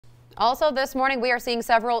Also this morning, we are seeing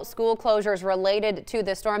several school closures related to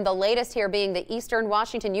the storm. The latest here being the Eastern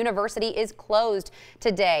Washington University is closed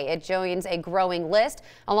today. It joins a growing list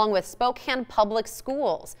along with Spokane Public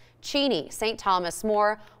Schools, Cheney, St. Thomas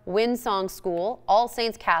More, Windstorm School, All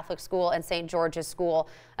Saints Catholic School, and St. George's School,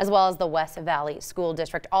 as well as the West Valley School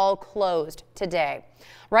District, all closed today.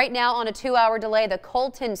 Right now on a 2-hour delay, the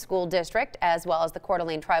Colton School District, as well as the Coeur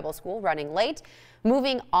d'Alene Tribal School, running late.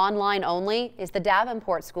 Moving online only is the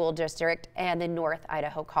Davenport School District and the North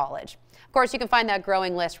Idaho College. Of course, you can find that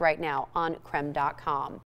growing list right now on KREM.com.